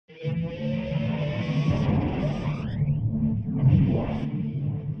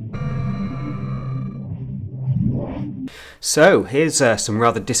So here's some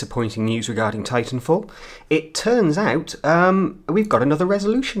rather disappointing news regarding Titanfall. It turns out we've got another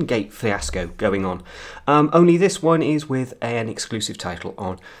resolution gate fiasco going on. Only this one is with an exclusive title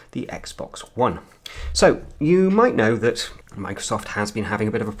on the Xbox One. So you might know that Microsoft has been having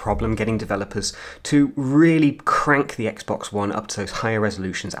a bit of a problem getting developers to really crank the Xbox One up to those higher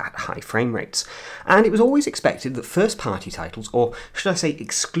resolutions at high frame rates. And it was always expected that first-party titles, or should I say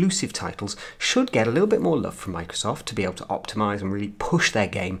exclusive titles, should get a little bit more love from Microsoft to be able to optimize and really push their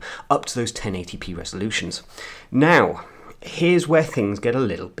game up to those 1080p resolutions. Now, here's where things get a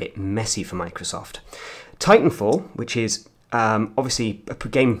little bit messy for Microsoft. Titanfall, which is obviously a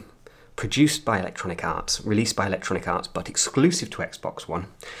game produced by Electronic Arts, released by Electronic Arts, but exclusive to Xbox One,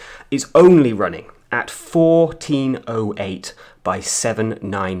 is only running at 1408 by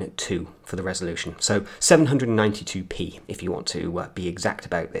 792 for the resolution. So 792p, if you want to be exact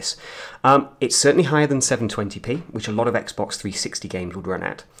about this. It's certainly higher than 720p, which a lot of Xbox 360 games would run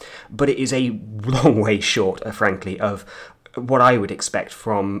at, but it is a long way short, frankly, of what I would expect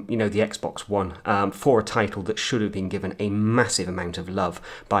from, the Xbox One for a title that should have been given a massive amount of love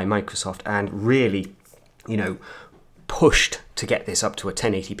by Microsoft and really, pushed to get this up to a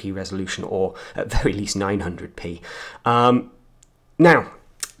 1080p resolution or at very least 900p. Now,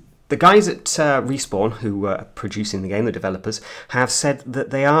 the guys at Respawn, who are producing the game, the developers, have said that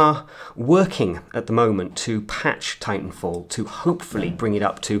they are working at the moment to patch Titanfall to hopefully bring it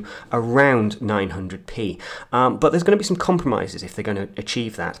up to around 900p. But there's going to be some compromises if they're going to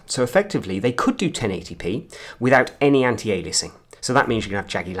achieve that. So effectively, they could do 1080p without any anti-aliasing. So that means you can have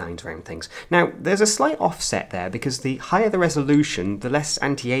jaggy lines around things. Now, there's a slight offset there because the higher the resolution, the less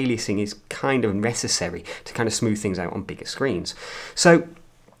anti-aliasing is kind of necessary to kind of smooth things out on bigger screens. So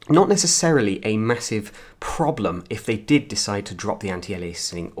not necessarily a massive problem if they did decide to drop the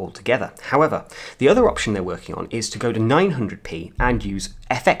anti-aliasing altogether. However, the other option they're working on is to go to 900p and use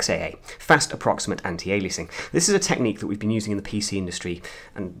FXAA, fast approximate anti-aliasing. This is a technique that we've been using in the PC industry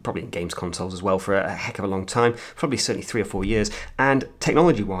and probably in games consoles as well for a heck of a long time, probably certainly 3 or 4 years, and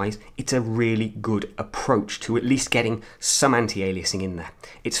technology-wise, it's a really good approach to at least getting some anti-aliasing in there.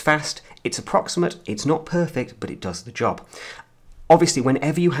 It's fast, it's approximate, it's not perfect, but it does the job. Obviously,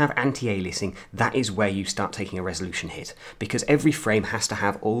 whenever you have anti-aliasing, that is where you start taking a resolution hit, because every frame has to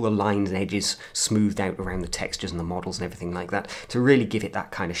have all the lines and edges smoothed out around the textures and the models and everything like that to really give it that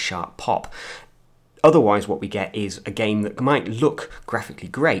kind of sharp pop. Otherwise, what we get is a game that might look graphically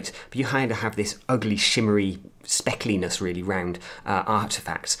great, but you kind of have this ugly, shimmery speckliness really round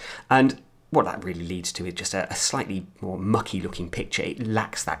artifacts. And what that really leads to is just a slightly more mucky looking picture. It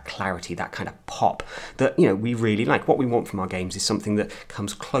lacks that clarity, that kind of pop that, we really like. What we want from our games is something that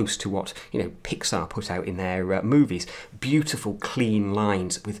comes close to what, Pixar put out in their movies. Beautiful, clean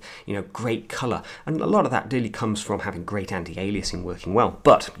lines with, great colour. And a lot of that really comes from having great anti-aliasing working well,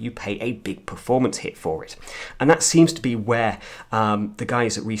 but you pay a big performance hit for it. And that seems to be where the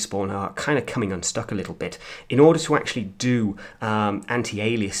guys at Respawn are kind of coming unstuck a little bit. In order to actually do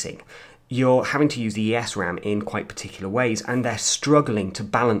anti-aliasing, you're having to use the ESRAM in quite particular ways, and they're struggling to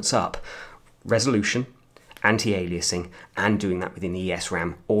balance up resolution, anti-aliasing, and doing that within the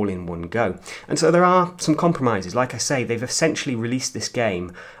ESRAM all in one go. And so there are some compromises. Like I say, they've essentially released this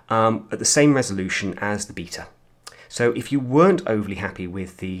game at the same resolution as the beta. So if you weren't overly happy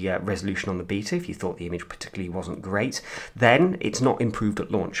with the resolution on the beta, if you thought the image particularly wasn't great, then it's not improved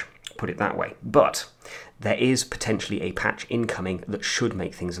at launch, put it that way. But there is potentially a patch incoming that should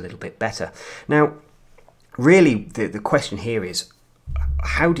make things a little bit better. Now, really, the question here is,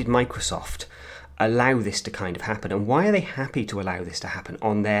 how did Microsoft allow this to kind of happen, and why are they happy to allow this to happen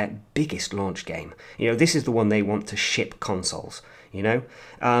on their biggest launch game? This is the one they want to ship consoles.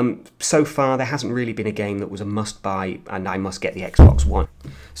 So far there hasn't really been a game that was a must-buy and I must get the Xbox One.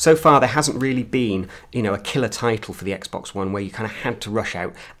 So far there hasn't really been, a killer title for the Xbox One where you kind of had to rush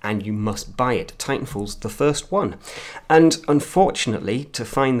out and you must buy it. Titanfall's the first one. And unfortunately, to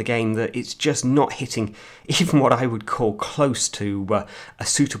find the game that it's just not hitting even what I would call close to a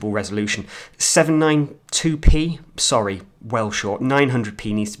suitable resolution. 792p? Sorry, well short.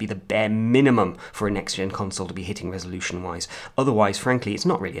 900p needs to be the bare minimum for a next-gen console to be hitting resolution-wise. Otherwise, frankly, it's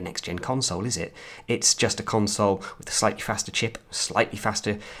not really a next-gen console, is it? It's just a console with a slightly faster chip, slightly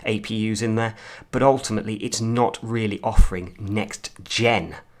faster APUs in there, but ultimately it's not really offering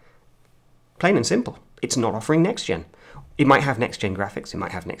next-gen. Plain and simple. It's not offering next-gen. It might have next-gen graphics, it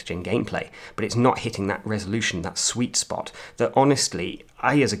might have next-gen gameplay, but it's not hitting that resolution, that sweet spot that honestly,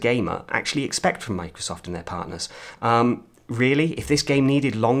 I as a gamer actually expect from Microsoft and their partners. really, if this game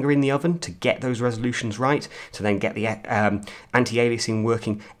needed longer in the oven to get those resolutions right, to then get the anti-aliasing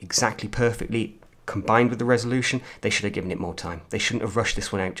working exactly perfectly, combined with the resolution, they should have given it more time. They shouldn't have rushed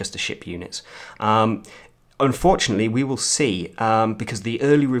this one out just to ship units. Unfortunately, we will see, because the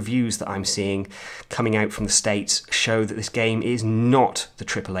early reviews that I'm seeing coming out from the States show that this game is not the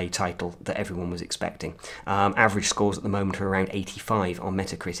AAA title that everyone was expecting. Average scores at the moment are around 85 on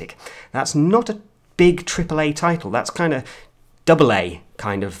Metacritic. That's not a big AAA title. That's kind of AA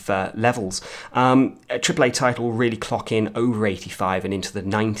kind of levels. A AAA title will really clock in over 85 and into the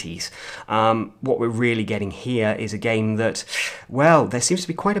 90s. What we're really getting here is a game that, well, there seems to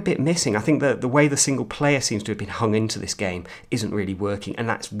be quite a bit missing. I think that the way the single player seems to have been hung into this game isn't really working, and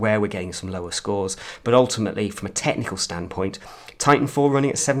that's where we're getting some lower scores. But ultimately, from a technical standpoint, Titanfall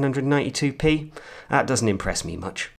running at 792p, that doesn't impress me much.